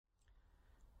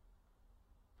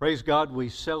Praise God, we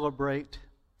celebrate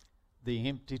the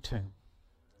empty tomb.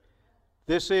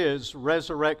 This is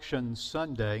Resurrection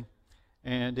Sunday,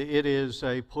 and it is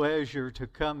a pleasure to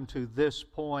come to this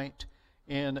point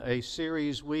in a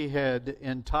series we had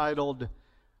entitled,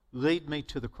 Lead Me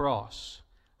to the Cross.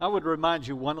 I would remind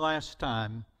you one last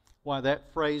time why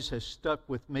that phrase has stuck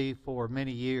with me for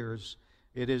many years.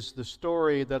 It is the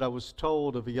story that I was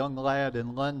told of a young lad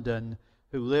in London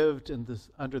who lived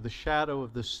under the shadow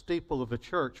of the steeple of a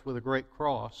church with a great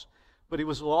cross. But he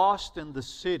was lost in the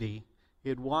city. He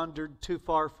had wandered too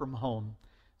far from home.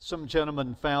 Some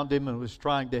gentleman found him and was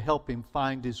trying to help him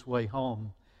find his way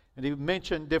home. And he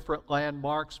mentioned different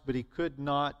landmarks, but he could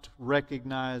not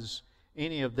recognize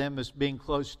any of them as being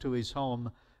close to his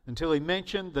home until he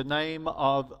mentioned the name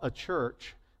of a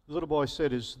church. The little boy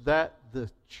said, "Is that the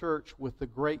church with the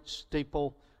great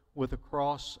steeple with a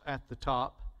cross at the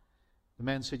top?" The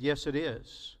man said, "Yes, it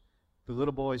is." The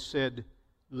little boy said,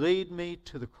 "Lead me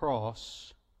to the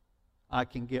cross. I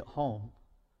can get home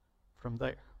from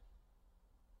there."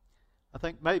 I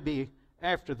think maybe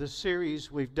after the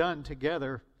series we've done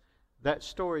together, that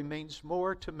story means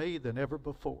more to me than ever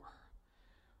before.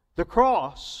 The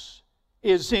cross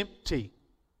is empty,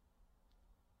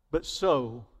 but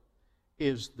so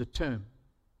is the tomb.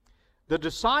 The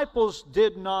disciples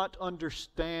did not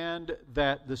understand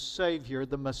that the Savior,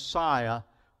 the Messiah,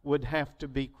 would have to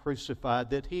be crucified,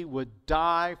 that He would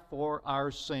die for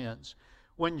our sins.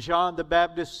 When John the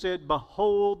Baptist said,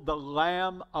 "Behold the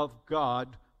Lamb of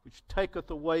God, which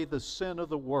taketh away the sin of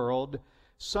the world,"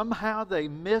 somehow they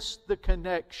missed the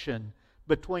connection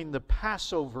between the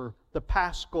Passover, the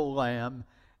Paschal Lamb,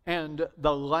 and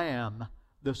the Lamb,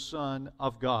 the Son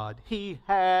of God. He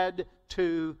had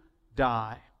to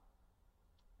die,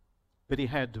 but He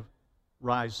had to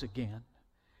rise again.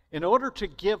 In order to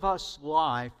give us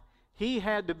life, He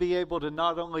had to be able to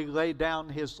not only lay down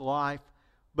His life,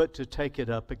 but to take it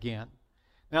up again.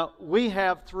 Now, we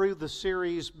have through the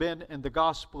series been in the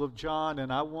Gospel of John,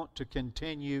 and I want to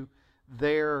continue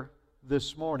there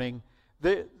this morning.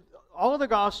 All of the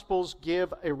Gospels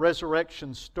give a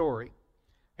resurrection story.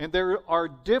 And there are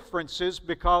differences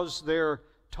because they're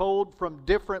told from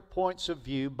different points of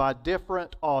view by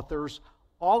different authors,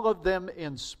 all of them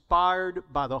inspired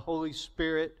by the Holy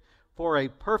Spirit for a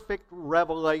perfect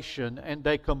revelation and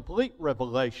a complete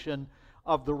revelation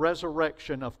of the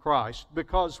resurrection of Christ.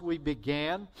 Because we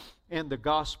began in the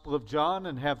Gospel of John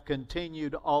and have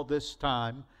continued all this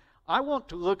time, I want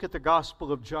to look at the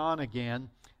Gospel of John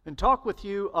again and talk with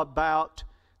you about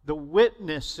the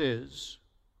witnesses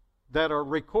that are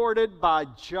recorded by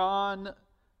John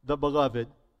the Beloved,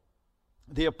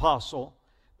 the Apostle,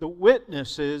 the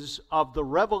witnesses of the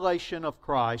revelation of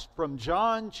Christ from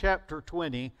John chapter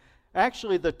 20.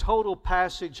 Actually, the total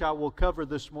passage I will cover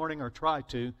this morning, or try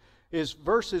to, is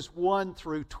verses 1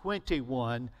 through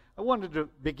 21. I wanted to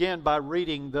begin by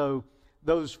reading, though,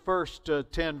 those first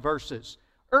 10 verses.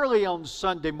 Early on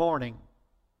Sunday morning,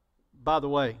 by the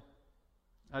way,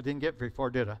 I didn't get very far,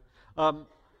 did I?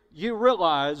 You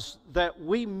realize that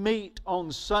we meet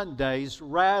on Sundays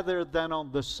rather than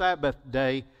on the Sabbath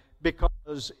day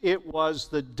because it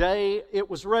was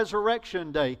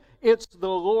Resurrection Day. It's the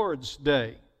Lord's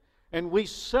Day. And we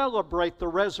celebrate the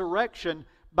resurrection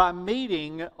by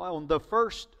meeting on the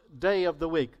first day of the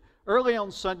week. Early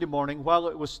on Sunday morning, while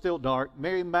it was still dark,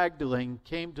 Mary Magdalene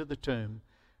came to the tomb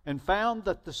and found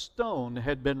that the stone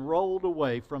had been rolled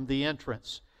away from the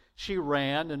entrance. She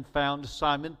ran and found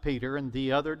Simon Peter and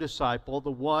the other disciple,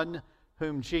 the one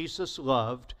whom Jesus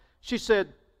loved. She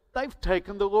said, "They've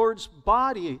taken the Lord's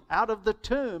body out of the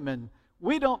tomb, and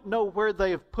we don't know where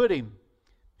they have put Him."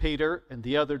 Peter and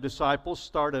the other disciple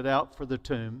started out for the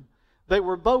tomb. They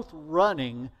were both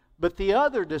running, but the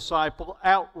other disciple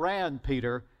outran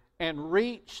Peter and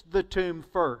reached the tomb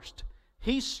first.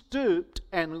 He stooped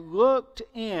and looked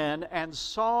in and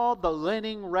saw the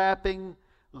linen wrapping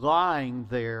lying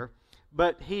there,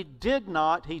 but he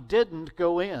didn't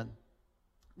go in.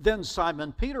 Then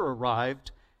Simon Peter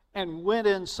arrived and went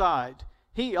inside.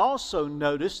 He also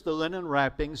noticed the linen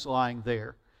wrappings lying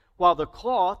there, while the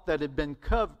cloth that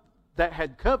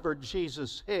had covered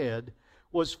Jesus' head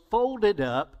was folded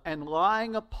up and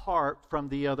lying apart from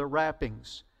the other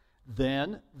wrappings.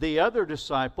 Then the other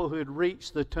disciple who had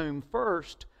reached the tomb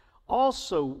first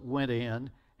also went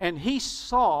in, and he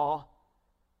saw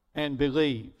and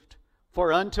believed.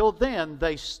 For until then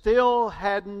they still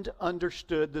hadn't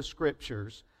understood the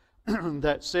Scriptures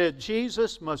that said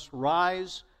Jesus must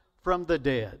rise from the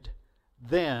dead.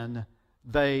 Then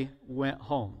they went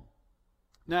home.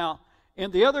 Now,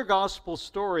 in the other gospel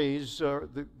stories,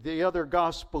 the other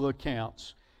gospel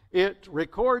accounts, it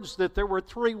records that there were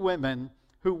 3 women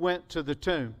who went to the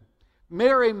tomb.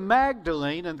 Mary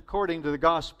Magdalene, according to the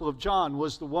Gospel of John,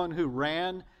 was the one who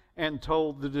ran and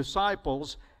told the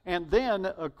disciples, and then,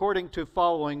 according to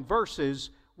following verses,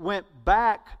 went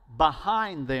back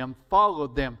behind them,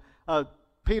 followed them.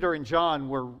 Peter and John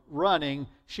were running.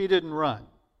 She didn't run.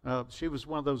 She was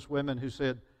one of those women who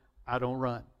said, I don't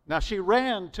run. Now, she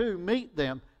ran to meet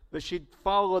them, but she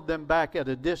followed them back at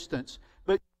a distance.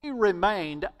 But she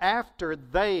remained after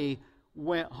they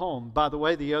went home. By the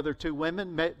way, the other two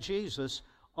women met Jesus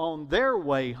on their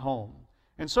way home.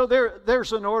 And so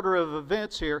there's an order of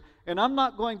events here, and I'm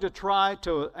not going to try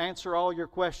to answer all your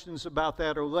questions about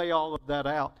that or lay all of that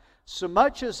out. So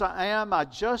much as I am, I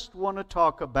just want to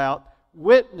talk about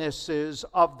witnesses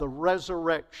of the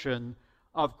resurrection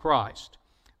of Christ.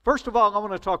 First of all, I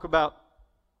want to talk about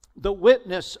the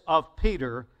witness of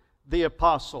Peter, the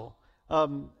apostle.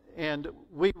 And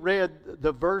we read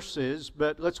the verses,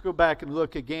 but let's go back and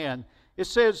look again. It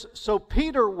says, so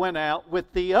Peter went out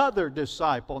with the other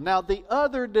disciple. Now, the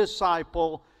other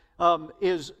disciple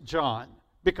is John,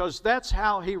 because that's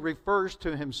how he refers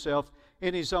to himself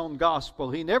in his own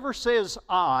gospel. He never says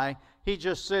I, he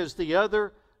just says the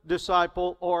other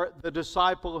disciple or the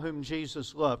disciple whom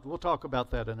Jesus loved. We'll talk about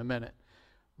that in a minute.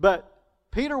 But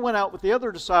Peter went out with the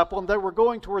other disciple, and they were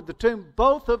going toward the tomb.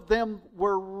 Both of them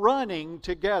were running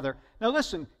together. Now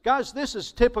listen, guys, this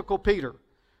is typical Peter.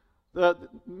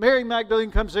 Mary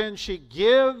Magdalene comes in, she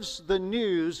gives the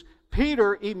news.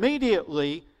 Peter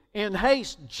immediately, in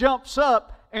haste, jumps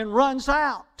up and runs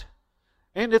out.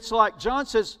 And it's like John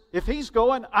says, if he's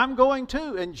going, I'm going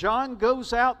too. And John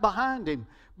goes out behind him.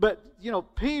 But, you know,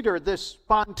 Peter, this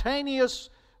spontaneous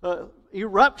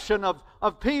eruption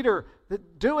of Peter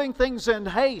doing things in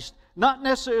haste, not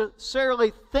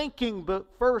necessarily thinking but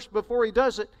first before he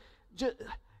does it.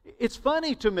 It's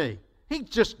funny to me. He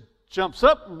just jumps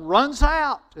up and runs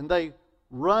out, and they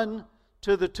run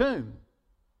to the tomb.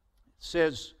 It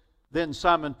says, then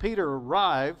Simon Peter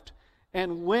arrived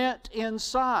and went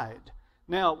inside.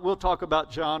 Now, we'll talk about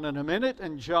John in a minute,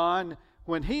 and John,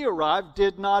 when he arrived,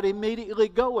 did not immediately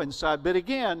go inside. But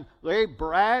again, very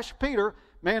brash Peter,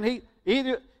 man, he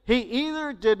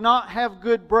either did not have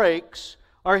good brakes,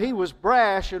 or he was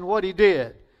brash in what he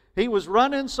did. He was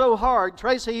running so hard,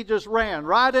 Tracy, he just ran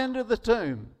right into the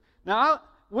tomb. Now,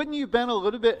 wouldn't you have been a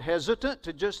little bit hesitant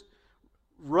to just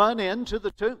run into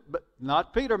the tomb? But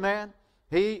not Peter, man.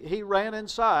 He ran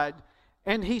inside,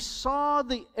 and he saw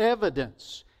the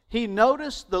evidence. He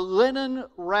noticed the linen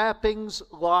wrappings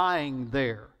lying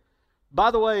there.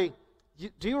 By the way,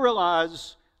 do you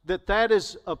realize that that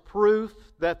is a proof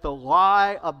that the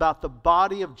lie about the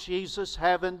body of Jesus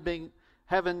having been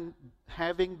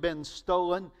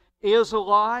stolen is a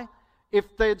lie?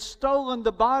 If they'd stolen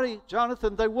the body,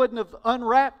 Jonathan, they wouldn't have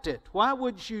unwrapped it. Why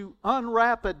would you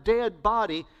unwrap a dead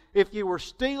body if you were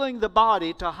stealing the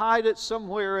body to hide it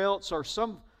somewhere else or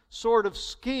some sort of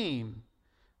scheme?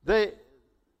 They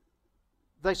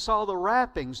saw the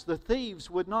wrappings. The thieves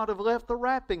would not have left the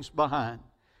wrappings behind.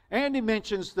 And he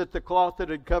mentions that the cloth that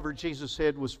had covered Jesus'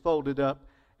 head was folded up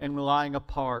and lying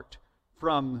apart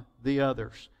from the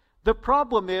others. The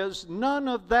problem is, none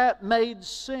of that made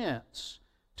sense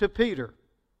to Peter.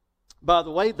 By the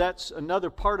way, that's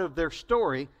another part of their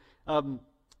story.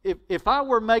 If I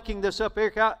were making this up,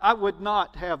 Eric, I would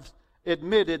not have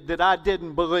admitted that I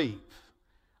didn't believe.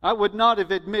 I would not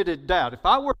have admitted doubt. If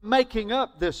I were making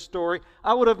up this story,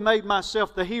 I would have made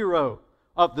myself the hero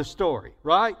of the story,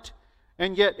 right?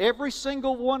 And yet every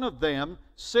single one of them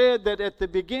said that at the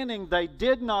beginning they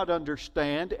did not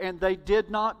understand and they did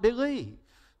not believe.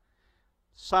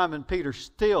 Simon Peter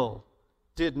still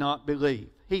did not believe.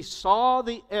 He saw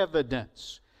the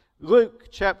evidence. Luke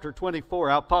chapter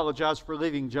 24, I apologize for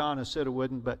leaving John, I said I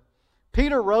wouldn't, but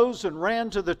Peter rose and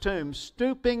ran to the tomb,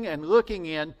 stooping and looking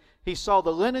in. He saw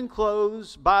the linen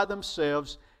clothes by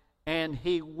themselves, and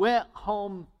he went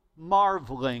home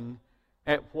marveling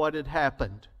at what had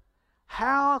happened.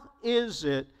 How is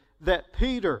it that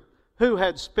Peter, who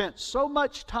had spent so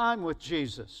much time with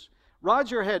Jesus,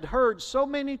 Roger had heard so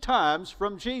many times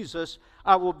from Jesus,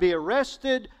 I will be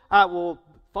arrested, I will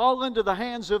fall into the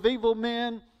hands of evil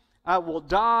men, I will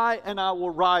die, and I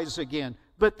will rise again.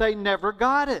 But they never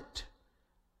got it.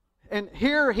 And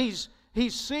here he's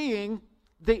seeing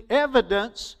the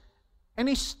evidence, and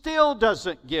he still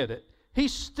doesn't get it. He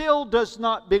still does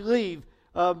not believe.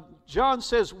 John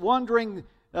says, wondering.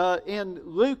 In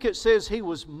Luke it says he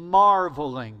was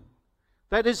marveling.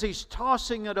 That is, he's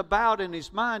tossing it about in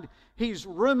his mind. He's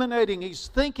ruminating. He's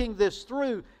thinking this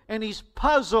through, and he's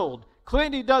puzzled.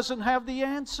 Clearly doesn't have the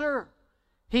answer.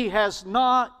 He has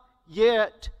not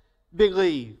yet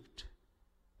believed.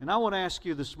 And I want to ask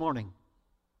you this morning,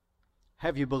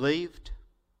 Have you believed?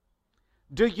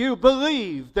 Do you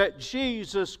believe that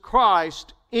Jesus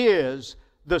Christ is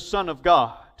the Son of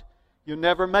God? You'll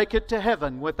never make it to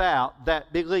heaven without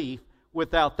that belief,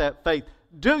 without that faith.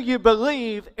 Do you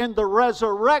believe in the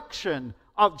resurrection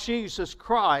of Jesus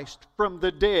Christ from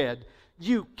the dead?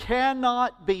 You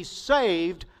cannot be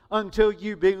saved until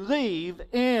you believe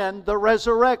in the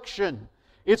resurrection.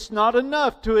 It's not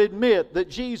enough to admit that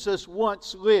Jesus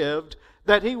once lived,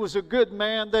 that He was a good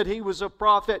man, that He was a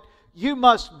prophet. You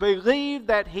must believe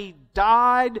that He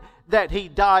died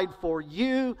for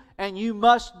you, and you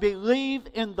must believe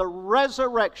in the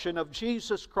resurrection of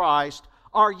Jesus Christ,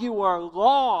 or you are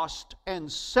lost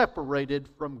and separated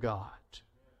from God.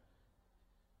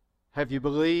 Have you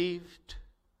believed?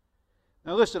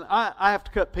 Now listen, I have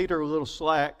to cut Peter a little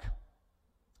slack,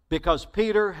 because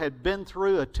Peter had been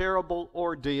through a terrible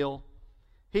ordeal.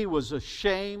 He was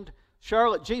ashamed.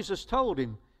 Charlotte, Jesus told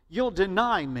him, "You'll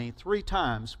deny me 3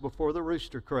 times before the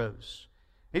rooster crows."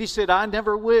 And he said, "I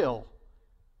never will."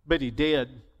 But he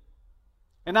did.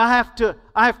 And I have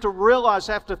to realize,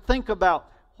 I have to think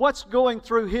about what's going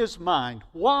through his mind.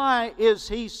 Why is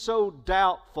he so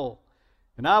doubtful?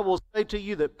 And I will say to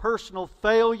you that personal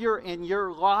failure in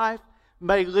your life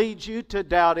may lead you to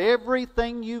doubt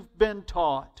everything you've been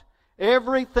taught,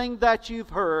 everything that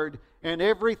you've heard, and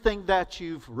everything that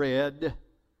you've read.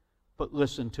 But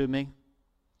listen to me.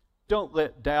 Don't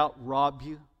let doubt rob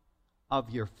you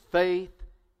of your faith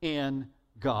in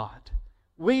God.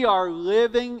 We are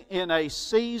living in a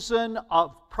season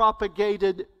of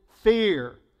propagated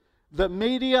fear. The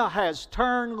media has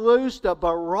turned loose a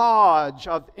barrage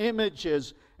of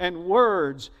images and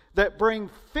words that bring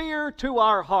fear to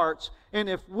our hearts. And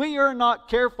if we are not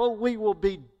careful, we will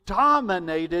be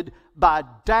dominated by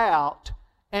doubt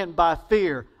and by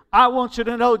fear. I want you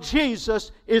to know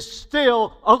Jesus is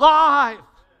still alive.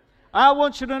 I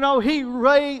want you to know He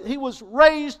was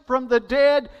raised from the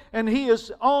dead, and He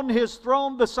is on His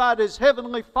throne beside His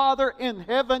heavenly Father in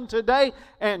heaven today,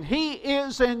 and He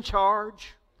is in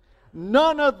charge.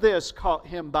 None of this caught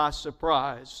Him by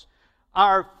surprise.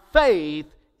 Our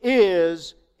faith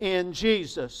is in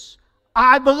Jesus.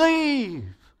 I believe.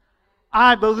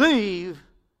 I believe.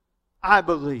 I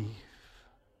believe.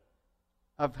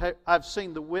 I've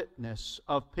seen the witness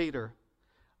of Peter.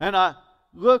 And I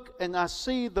look and I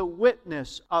see the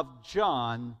witness of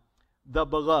John the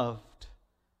Beloved.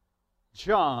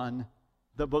 John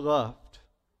the Beloved.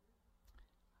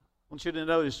 I want you to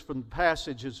notice from the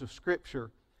passages of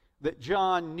Scripture that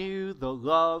John knew the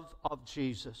love of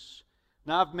Jesus.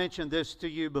 Now, I've mentioned this to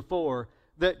you before,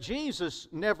 that Jesus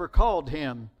never called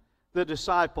him the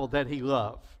disciple that He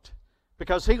loved,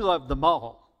 because He loved them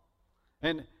all.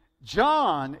 And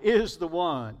John is the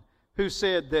one who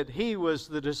said that he was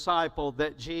the disciple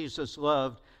that Jesus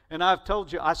loved. And I've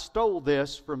told you, I stole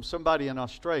this from somebody in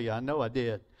Australia. I know I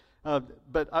did.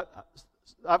 But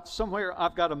somewhere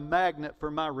I've got a magnet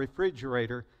for my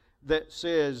refrigerator that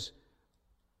says,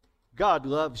 God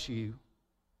loves you.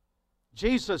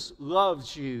 Jesus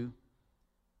loves you,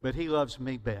 but He loves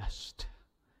me best.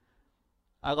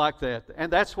 I like that.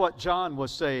 And that's what John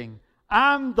was saying.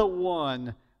 I'm the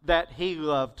one that He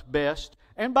loved best.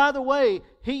 And by the way,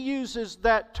 he uses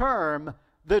that term,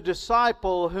 the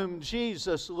disciple whom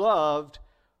Jesus loved,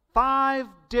 5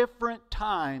 different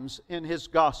times in His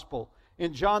gospel.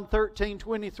 In John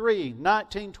 13:23,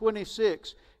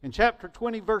 19:26, in chapter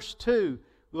 20, verse 2,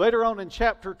 later on in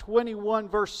chapter 21,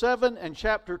 verse 7, and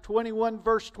chapter 21,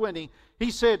 verse 20, He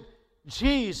said,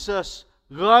 Jesus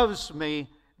loves me,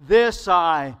 this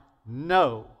I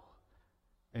know.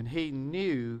 And He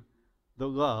knew the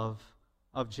love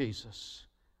of Jesus.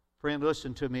 Friend,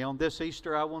 listen to me. On this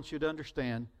Easter, I want you to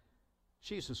understand,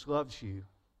 Jesus loves you.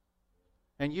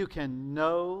 And you can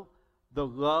know the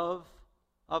love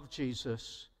of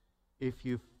Jesus if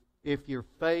your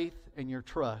faith and your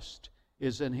trust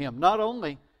is in Him. Not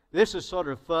only, this is sort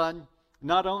of fun,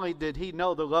 not only did he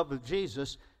know the love of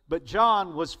Jesus, but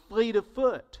John was fleet of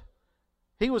foot.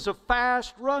 He was a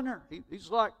fast runner.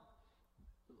 He's like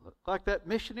that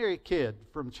missionary kid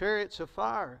from Chariots of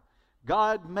Fire.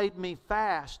 God made me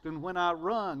fast, and when I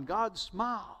run, God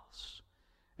smiles.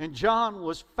 And John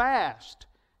was fast.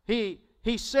 He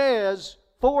says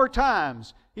 4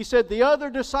 times, he said, the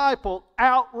other disciple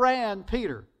outran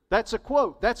Peter. That's a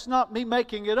quote. That's not me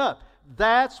making it up.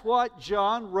 That's what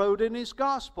John wrote in his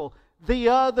gospel. The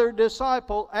other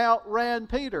disciple outran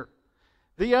Peter.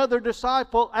 The other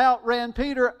disciple outran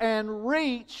Peter and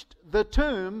reached the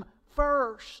tomb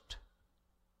first.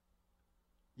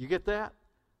 You get that?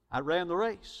 I ran the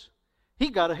race. He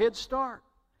got a head start.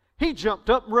 He jumped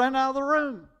up and ran out of the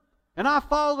room. And I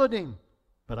followed him.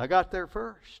 But I got there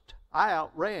first. I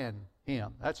outran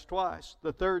him. That's twice.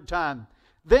 The third time,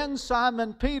 then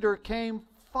Simon Peter came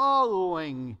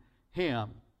following him.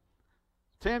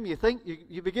 Tim, you think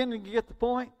you beginning to get the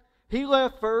point? He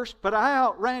left first, but I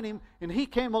outran him, and he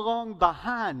came along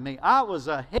behind me. I was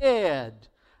ahead.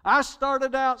 I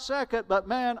started out second, but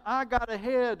man, I got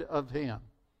ahead of him.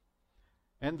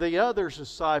 And the other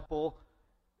disciple,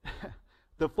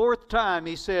 the fourth time,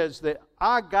 he says that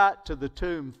I got to the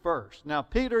tomb first. Now,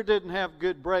 Peter didn't have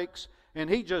good brakes, and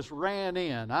he just ran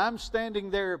in. I'm standing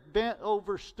there bent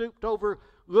over, stooped over,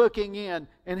 looking in,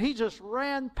 and he just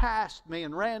ran past me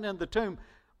and ran in the tomb.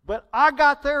 But I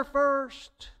got there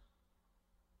first.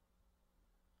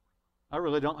 I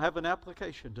really don't have an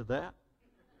application to that.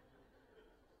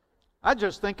 I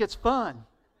just think it's fun.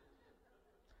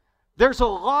 There's a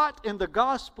lot in the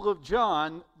Gospel of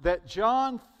John that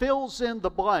John fills in the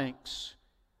blanks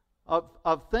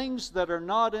of things that are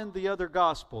not in the other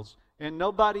Gospels. And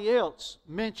nobody else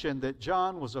mentioned that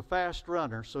John was a fast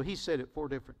runner, so he said it 4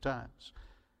 different times.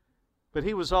 But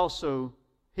he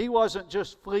wasn't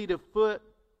just fleet of foot,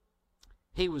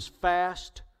 he was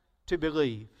fast to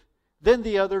believe. Then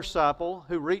the other disciple,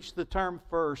 who reached the tomb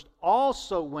first,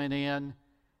 also went in,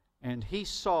 and he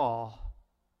saw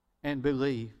and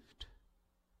believed.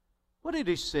 What did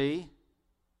he see?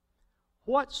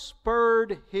 What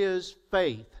spurred his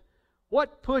faith?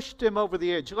 What pushed him over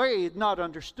the edge? Larry had not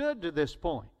understood to this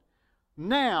point.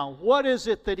 Now, what is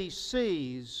it that he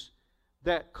sees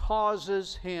that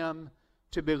causes him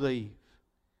to believe?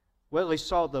 Well, he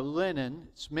saw the linen.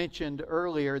 It's mentioned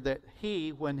earlier that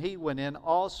he, when he went in,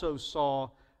 also saw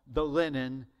the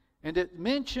linen. And it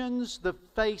mentions the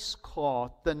face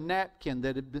cloth, the napkin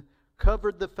that had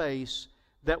covered the face,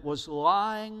 that was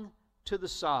lying to the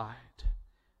side.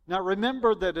 Now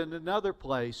remember that in another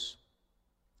place,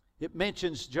 it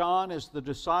mentions John as the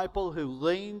disciple who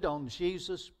leaned on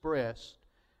Jesus' breast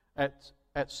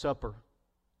at supper.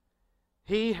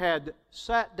 He had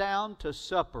sat down to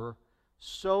supper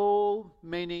so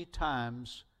many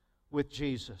times with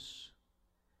Jesus.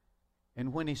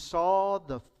 And when he saw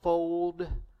the fold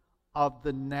of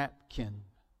the napkin,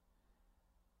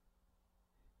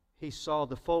 he saw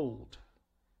the fold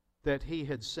that he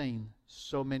had seen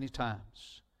so many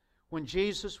times. When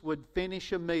Jesus would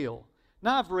finish a meal.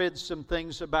 Now, I've read some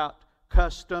things about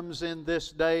customs in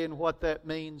this day and what that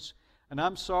means. And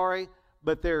I'm sorry,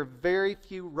 but there are very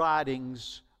few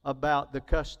writings about the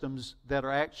customs that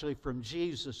are actually from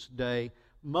Jesus' day.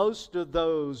 Most of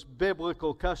those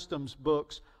biblical customs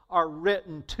books are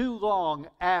written too long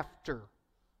after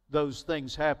those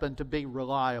things happen to be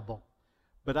reliable.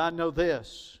 But I know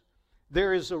this.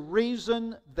 There is a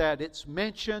reason that it's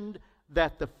mentioned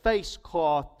that the face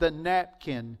cloth, the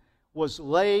napkin, was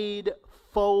laid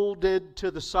folded to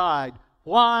the side.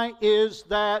 Why is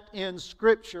that in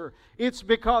Scripture? It's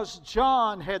because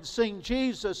John had seen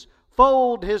Jesus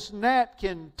fold his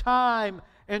napkin time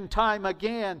and time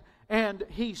again, and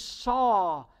he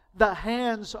saw the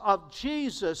hands of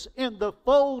Jesus in the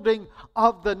folding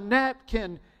of the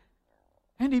napkin,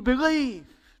 and he believed.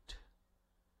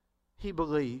 He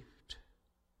believed.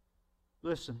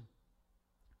 Listen,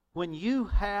 when you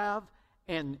have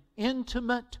an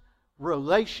intimate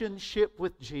relationship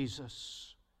with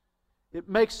Jesus, it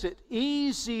makes it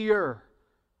easier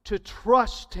to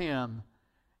trust Him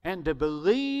and to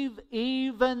believe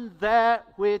even that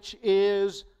which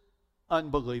is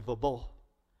unbelievable.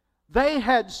 They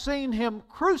had seen Him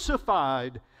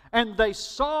crucified and they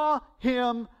saw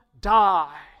Him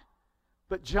die.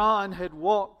 But John had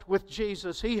walked with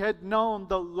Jesus. He had known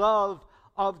the love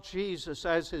of Jesus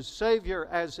as His Savior,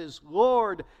 as His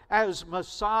Lord, as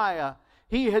Messiah.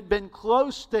 He had been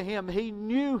close to Him. He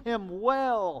knew Him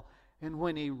well. And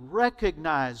when he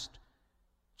recognized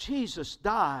Jesus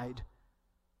died,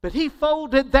 but he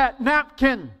folded that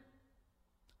napkin.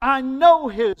 I know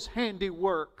His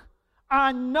handiwork.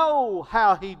 I know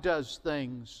how He does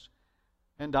things.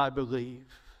 And I believe.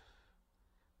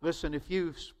 Listen, if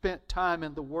you've spent time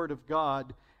in the Word of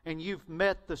God and you've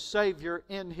met the Savior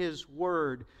in His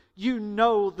Word, you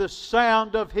know the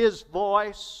sound of His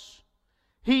voice.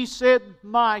 He said,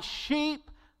 "My sheep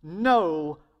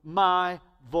know my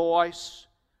voice."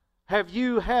 Have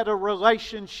you had a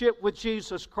relationship with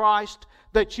Jesus Christ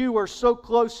that you are so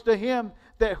close to Him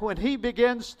that when He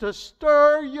begins to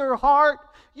stir your heart,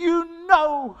 you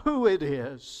know who it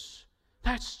is?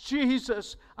 That's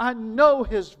Jesus. I know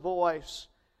His voice.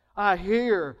 I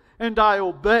hear and I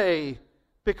obey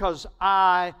because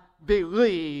I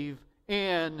believe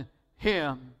in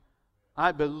Him.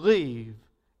 I believe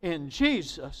in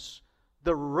Jesus,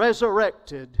 the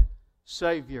resurrected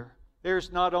Savior.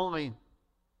 There's not only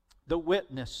the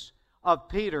witness of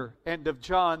Peter and of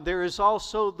John, there is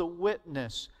also the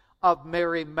witness of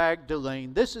Mary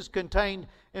Magdalene. This is contained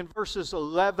in verses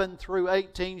 11 through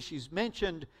 18. She's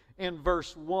mentioned in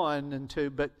verse 1 and 2,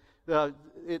 but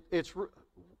it's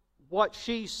what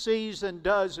she sees and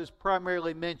does is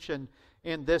primarily mentioned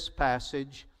in this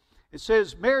passage. It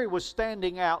says Mary was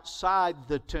standing outside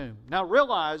the tomb. Now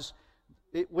realize,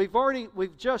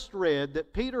 we've just read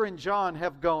that Peter and John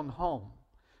have gone home.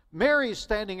 Mary is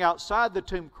standing outside the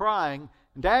tomb crying,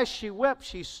 and as she wept,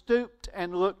 she stooped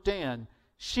and looked in.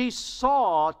 She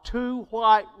saw two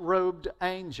white-robed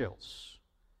angels.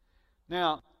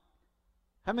 Now,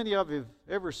 how many of you have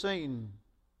ever seen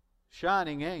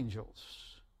shining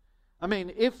angels? I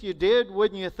mean, if you did,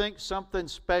 wouldn't you think something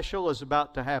special is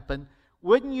about to happen?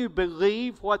 Wouldn't you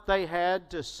believe what they had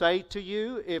to say to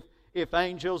you if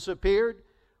angels appeared?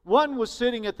 One was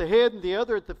sitting at the head and the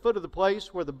other at the foot of the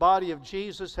place where the body of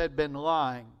Jesus had been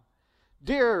lying.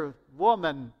 "Dear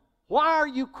woman, why are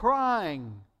you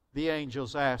crying?" the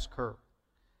angels asked her.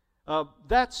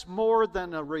 That's more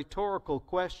than a rhetorical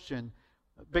question,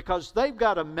 because they've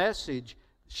got a message.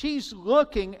 She's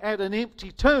looking at an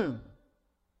empty tomb.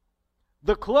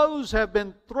 The clothes have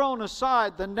been thrown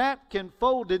aside, the napkin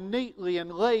folded neatly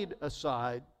and laid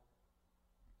aside.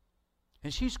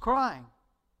 And she's crying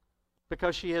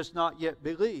because she has not yet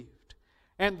believed.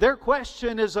 And their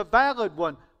question is a valid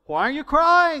one. Why are you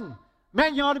crying?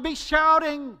 Man, you ought to be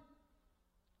shouting.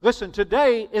 Listen,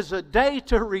 today is a day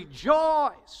to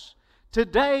rejoice.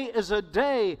 Today is a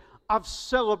day of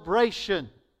celebration.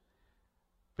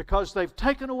 Because they've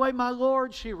taken away my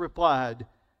Lord, she replied,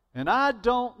 and I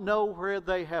don't know where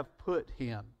they have put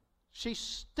him. She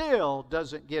still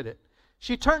doesn't get it.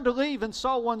 She turned to leave and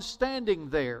saw one standing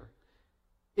there.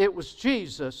 It was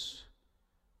Jesus,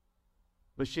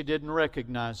 but she didn't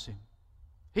recognize him.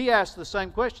 He asked the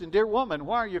same question. "Dear woman,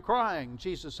 why are you crying?"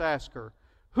 Jesus asked her.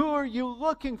 "Who are you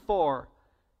looking for?"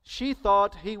 She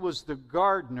thought he was the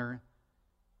gardener.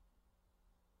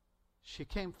 She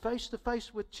came face to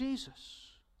face with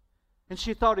Jesus, and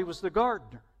she thought he was the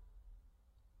gardener.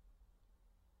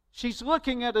 She's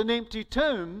looking at an empty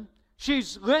tomb.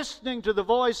 She's listening to the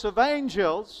voice of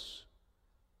angels.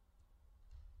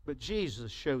 But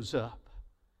Jesus shows up,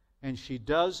 and she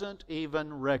doesn't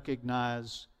even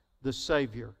recognize the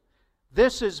Savior.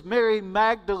 This is Mary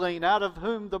Magdalene, out of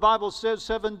whom the Bible says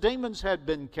 7 demons had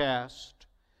been cast.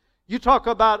 You talk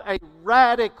about a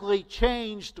radically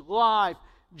changed life.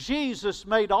 Jesus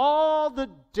made all the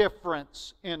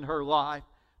difference in her life.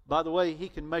 By the way, He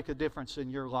can make a difference in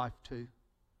your life too.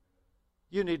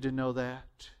 You need to know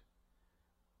that.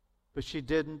 But she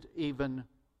didn't even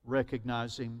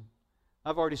recognize Him.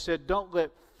 I've already said, don't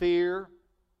let fear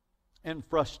and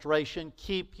frustration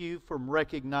keep you from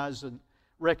recognizing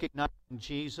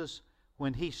Jesus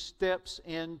when He steps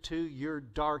into your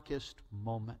darkest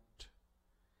moment.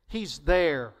 He's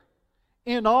there.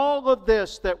 In all of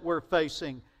this that we're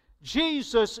facing,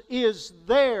 Jesus is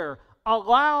there.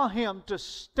 Allow Him to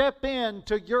step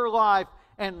into your life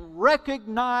and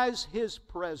recognize His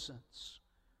presence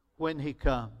when He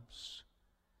comes.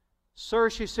 "Sir,"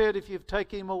 she said, "if you've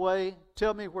taken him away,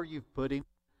 tell me where you've put him,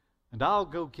 and I'll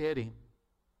go get him."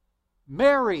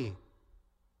 "Mary,"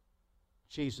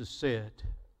 Jesus said.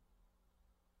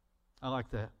 I like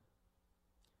that.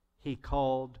 He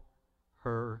called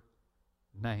her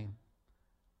name.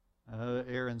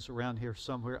 Aaron's around here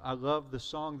somewhere. I love the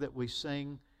song that we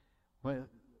sing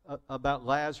about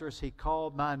Lazarus. He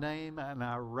called my name and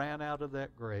I ran out of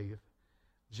that grave.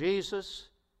 Jesus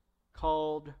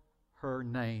called her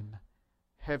name.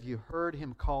 Have you heard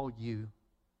Him call you?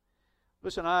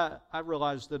 Listen, I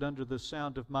realize that under the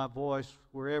sound of my voice,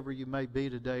 wherever you may be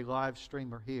today, live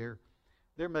stream or here,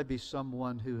 there may be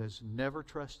someone who has never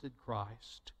trusted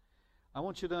Christ. I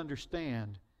want you to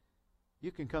understand,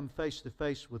 you can come face to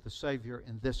face with the Savior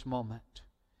in this moment.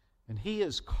 And He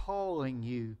is calling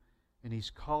you, and He's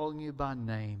calling you by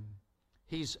name.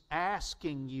 He's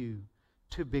asking you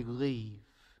to believe,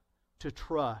 to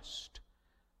trust,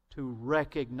 to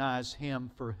recognize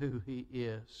Him for who He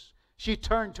is. She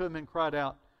turned to Him and cried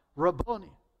out,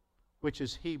 "Rabboni," which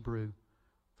is Hebrew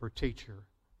for teacher.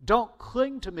 "Don't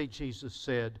cling to me," Jesus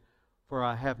said, "for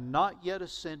I have not yet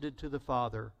ascended to the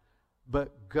Father.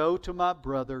 But go to my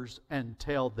brothers and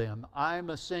tell them, I am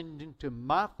ascending to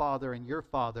my Father and your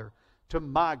Father, to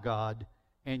my God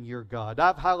and your God."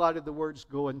 I've highlighted the words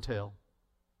 "go and tell."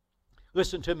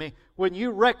 Listen to me. When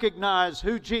you recognize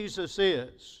who Jesus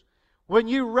is, when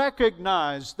you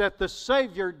recognize that the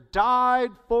Savior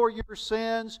died for your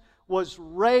sins, was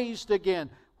raised again,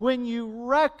 when you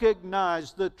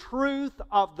recognize the truth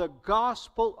of the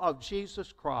gospel of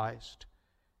Jesus Christ,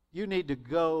 you need to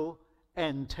go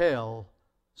and tell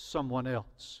someone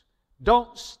else.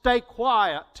 Don't stay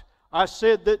quiet. I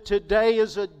said that today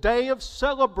is a day of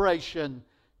celebration.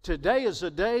 Today is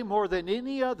a day more than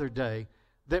any other day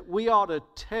that we ought to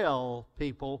tell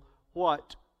people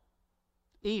what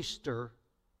Easter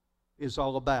is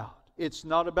all about. It's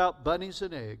not about bunnies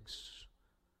and eggs.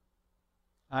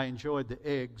 I enjoyed the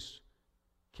eggs,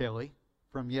 Kelly,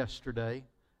 from yesterday.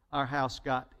 Our house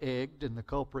got egged, and the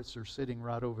culprits are sitting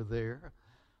right over there.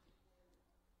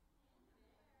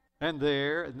 And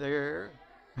there, and there.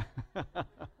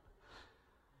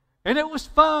 And it was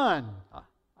fun.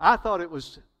 I thought it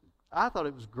was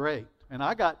great. And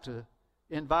I got to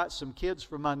invite some kids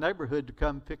from my neighborhood to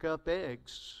come pick up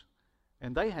eggs.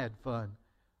 And they had fun.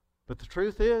 But the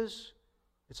truth is,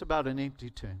 it's about an empty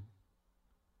tomb.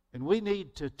 And we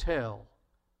need to tell,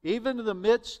 even in the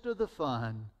midst of the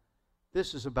fun,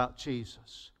 this is about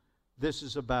Jesus. This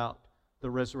is about the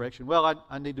resurrection. Well,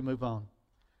 I need to move on.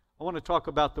 I want to talk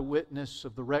about the witness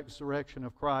of the resurrection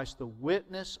of Christ, the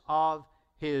witness of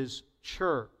His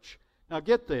church. Now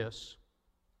get this.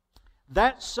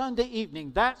 That Sunday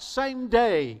evening, that same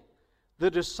day,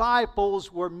 the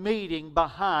disciples were meeting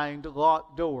behind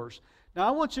locked doors. Now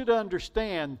I want you to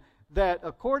understand that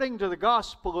according to the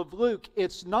Gospel of Luke,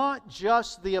 it's not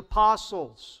just the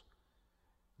apostles.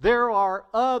 There are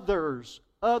other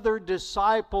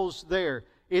disciples there.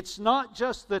 It's not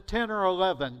just the 10 or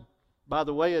 11. By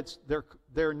the way,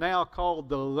 they're now called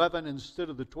the 11 instead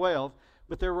of the 12,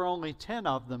 but there were only 10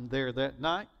 of them there that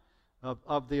night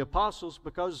of the apostles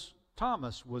because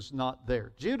Thomas was not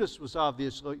there. Judas was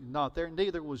obviously not there,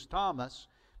 neither was Thomas,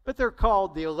 but they're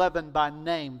called the 11 by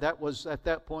name. That was at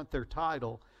that point their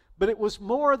title. But it was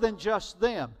more than just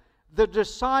them. The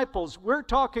disciples, we're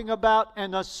talking about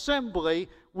an assembly.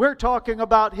 We're talking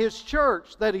about His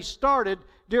church that He started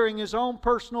during His own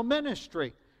personal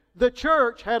ministry. The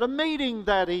church had a meeting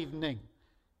that evening.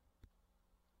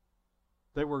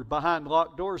 They were behind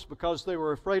locked doors because they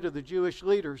were afraid of the Jewish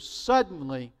leaders.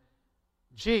 Suddenly,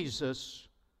 Jesus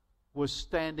was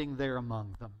standing there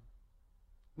among them.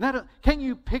 Now, can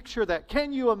you picture that?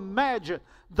 Can you imagine?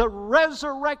 The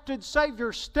resurrected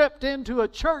Savior stepped into a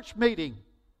church meeting.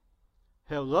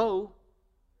 Hello?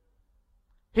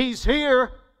 He's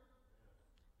here.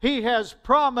 He has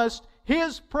promised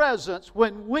His presence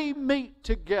when we meet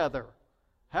together.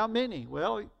 How many?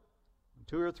 Well,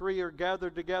 2 or 3 are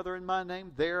gathered together in my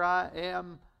name. There I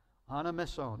am,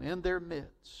 anamison, in their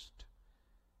midst.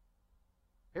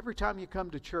 Every time you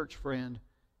come to church, friend,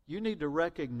 you need to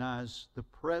recognize the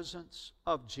presence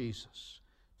of Jesus.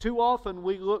 Too often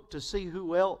we look to see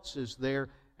who else is there,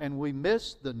 and we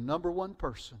miss the number one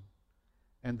person,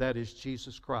 and that is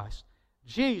Jesus Christ.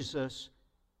 Jesus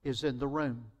is in the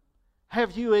room.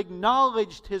 Have you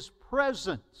acknowledged His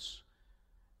presence?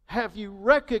 Have you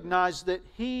recognized that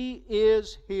He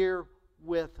is here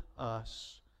with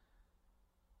us?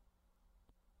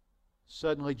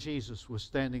 Suddenly Jesus was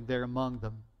standing there among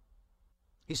them.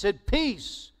 He said,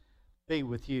 "Peace be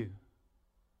with you."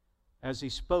 As He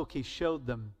spoke, He showed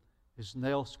them His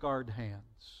nail-scarred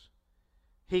hands.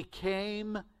 He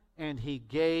came and He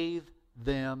gave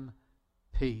them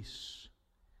peace.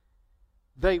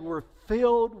 They were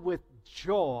filled with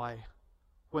joy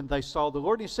when they saw the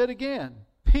Lord. And He said again,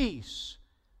 "Peace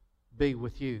be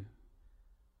with you."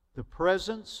 The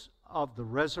presence of the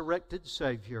resurrected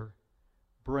Savior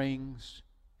brings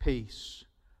peace.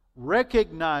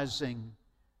 Recognizing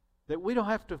that we don't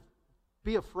have to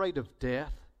be afraid of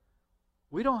death.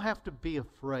 We don't have to be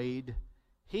afraid.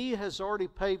 He has already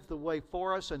paved the way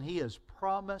for us, and He has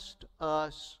promised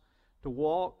us to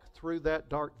walk through that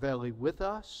dark valley with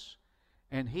us.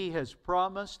 And He has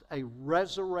promised a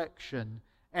resurrection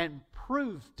and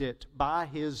proved it by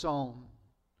His own.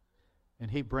 And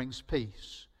He brings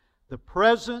peace. The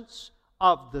presence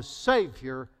of the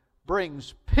Savior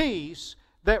brings peace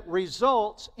that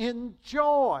results in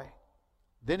joy.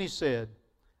 Then He said,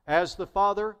 "As the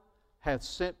Father hath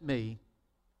sent me,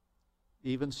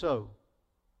 even so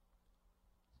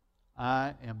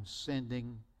I am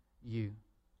sending you."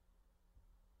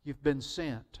 You've been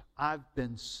sent. I've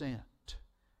been sent.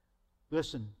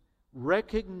 Listen,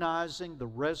 recognizing the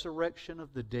resurrection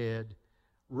of the dead,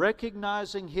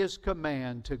 recognizing His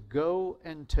command to go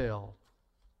and tell,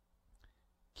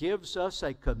 gives us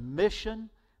a commission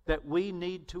that we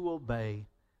need to obey,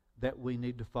 that we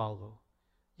need to follow.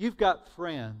 You've got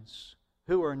friends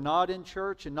who are not in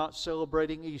church and not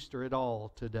celebrating Easter at all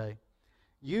today.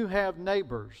 You have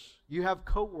neighbors, you have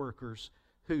co-workers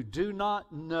who do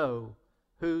not know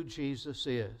who Jesus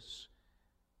is.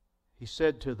 He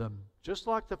said to them, just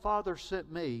like the Father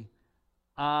sent me,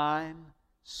 I'm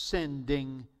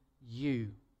sending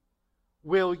you.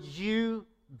 Will you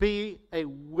be a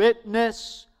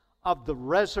witness of the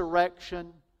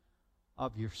resurrection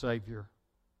of your Savior?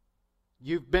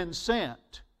 You've been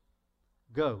sent.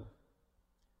 Go.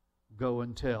 Go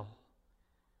and tell.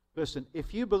 Listen,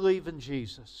 if you believe in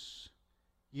Jesus,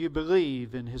 you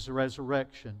believe in His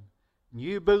resurrection,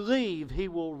 you believe He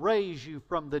will raise you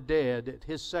from the dead at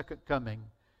His second coming,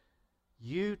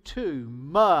 you too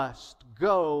must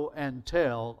go and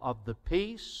tell of the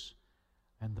peace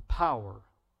and the power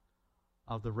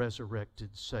of the resurrected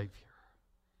Savior.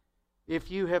 If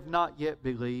you have not yet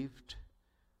believed,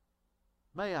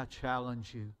 may I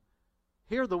challenge you,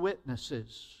 hear the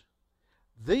witnesses.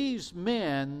 These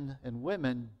men and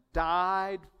women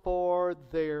died for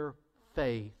their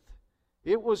faith.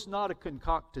 It was not a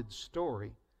concocted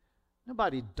story.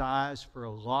 Nobody dies for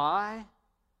a lie.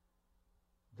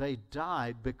 They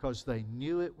died because they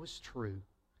knew it was true.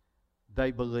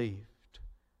 They believed.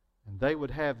 And they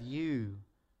would have you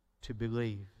to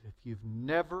believe. If you've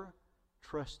never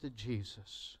trusted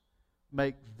Jesus,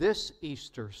 make this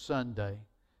Easter Sunday,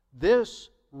 this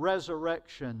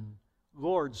Resurrection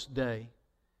Lord's Day,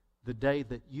 the day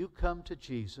that you come to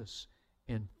Jesus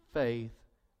in faith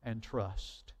and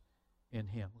trust in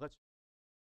Him. Let's